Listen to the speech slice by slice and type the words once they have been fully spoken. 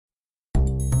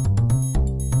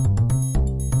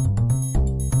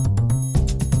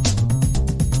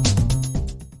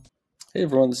Hey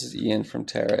everyone, this is Ian from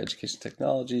Terra Education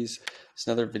Technologies. It's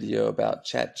another video about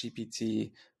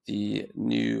ChatGPT, the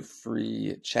new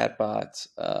free chatbot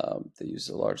that uses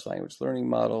a large language learning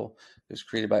model. It was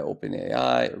created by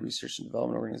OpenAI, a research and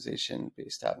development organization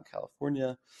based out in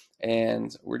California.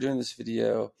 And we're doing this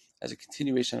video as a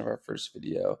continuation of our first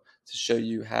video to show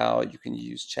you how you can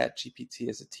use ChatGPT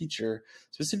as a teacher,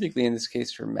 specifically in this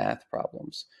case for math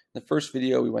problems. In the first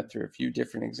video, we went through a few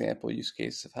different example use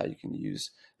cases of how you can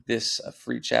use this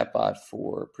free chatbot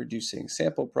for producing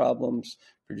sample problems,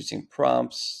 producing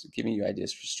prompts, giving you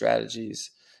ideas for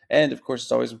strategies. And of course,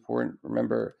 it's always important.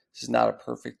 Remember, this is not a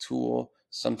perfect tool.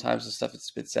 Sometimes the stuff it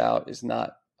spits out is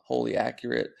not wholly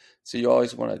accurate. So you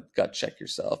always want to gut check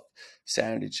yourself,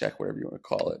 sanity check, whatever you want to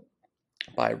call it,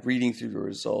 by reading through the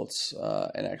results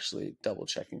and actually double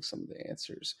checking some of the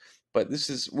answers. But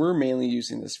we're mainly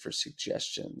using this for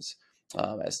suggestions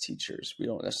as teachers. We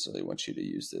don't necessarily want you to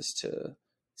use this to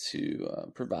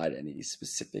provide any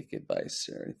specific advice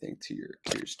or anything to your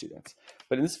students.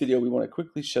 But in this video, we want to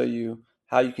quickly show you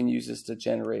how you can use this to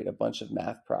generate a bunch of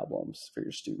math problems for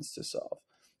your students to solve.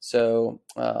 So,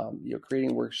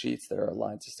 creating worksheets that are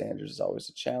aligned to standards is always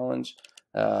a challenge.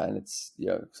 And it's,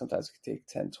 sometimes it can take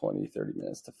 10, 20, 30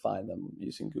 minutes to find them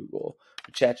using Google.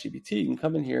 With ChatGPT, you can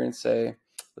come in here and say,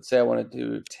 let's say I want to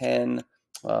do 10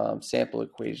 sample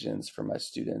equations for my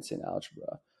students in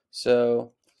algebra.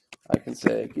 So I can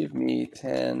say, give me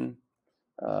 10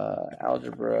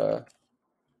 algebra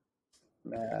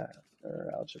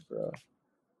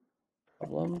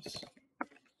problems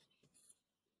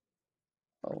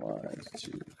aligned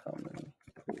to common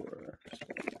core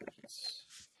standards.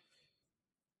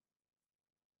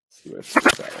 See what if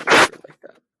like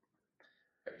that.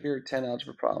 Here are 10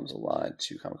 algebra problems aligned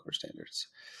to common core standards.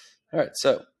 All right,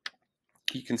 so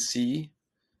you can see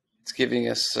it's giving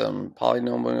us some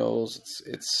polynomials.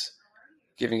 It's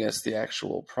giving us the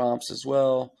actual prompts as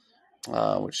well,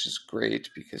 which is great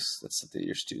because that's something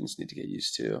your students need to get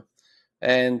used to.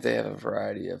 And they have a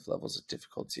variety of levels of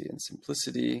difficulty and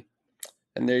simplicity.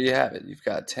 And there you have it. You've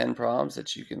got 10 problems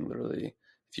that you can literally,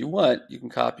 if you want, you can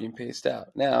copy and paste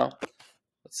out. Now,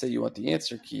 let's say you want the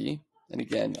answer key. And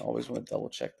again, you always want to double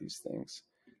check these things.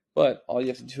 But all you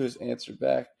have to do is answer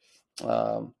back,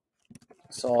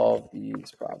 solve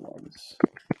these problems.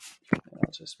 And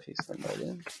I'll just paste them right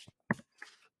in.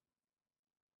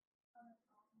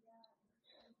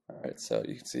 All right, so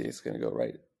you can see it's going to go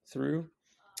right through,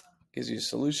 gives you a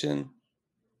solution,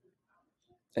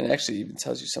 and it actually even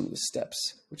tells you some of the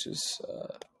steps, which is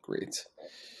great.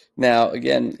 Now,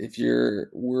 again, if you're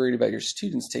worried about your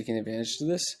students taking advantage of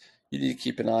this, you need to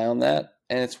keep an eye on that.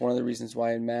 And it's one of the reasons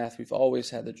why in math, we've always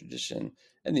had the tradition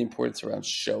and the importance around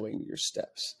showing your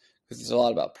steps, because there's a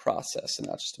lot about process and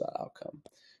not just about outcome.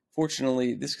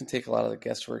 Fortunately, this can take a lot of the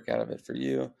guesswork out of it for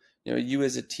you. You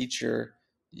as a teacher,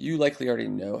 you likely already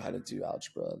know how to do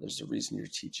algebra. There's a reason you're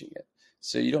teaching it.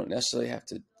 So you don't necessarily have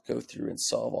to go through and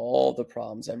solve all the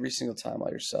problems every single time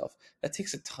by yourself. That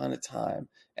takes a ton of time,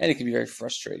 and it can be very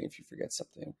frustrating if you forget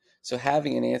something. So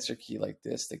having an answer key like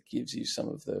this that gives you some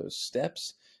of those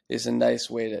steps is a nice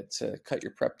way to cut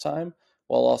your prep time,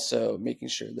 while also making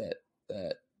sure that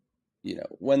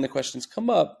when the questions come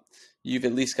up, you've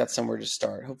at least got somewhere to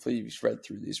start. Hopefully you've read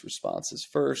through these responses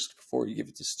first before you give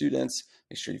it to students.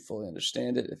 Make sure you fully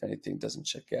understand it. If anything doesn't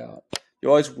check out, you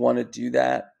always want to do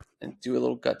that and do a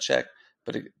little gut check.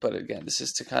 But again, this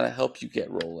is to kind of help you get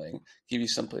rolling, give you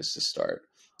some place to start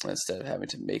instead of having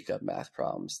to make up math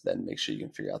problems. Then make sure you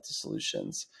can figure out the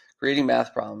solutions. Creating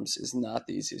math problems is not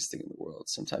the easiest thing in the world.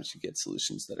 Sometimes you get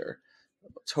solutions that are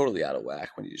totally out of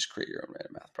whack when you just create your own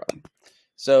random math problem.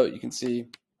 So you can see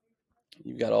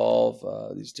you've got all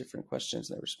of these different questions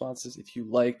and their responses. If you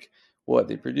like what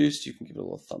they produced, you can give it a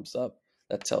little thumbs up.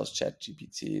 That tells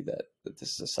ChatGPT that this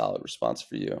is a solid response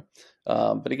for you.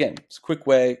 But again, it's a quick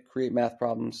way, create math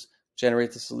problems,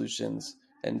 generate the solutions,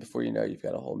 and before you know, you've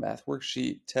got a whole math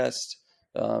worksheet, test,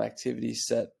 activity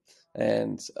set,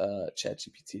 and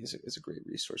ChatGPT is a great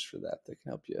resource for that can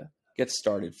help you get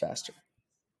started faster.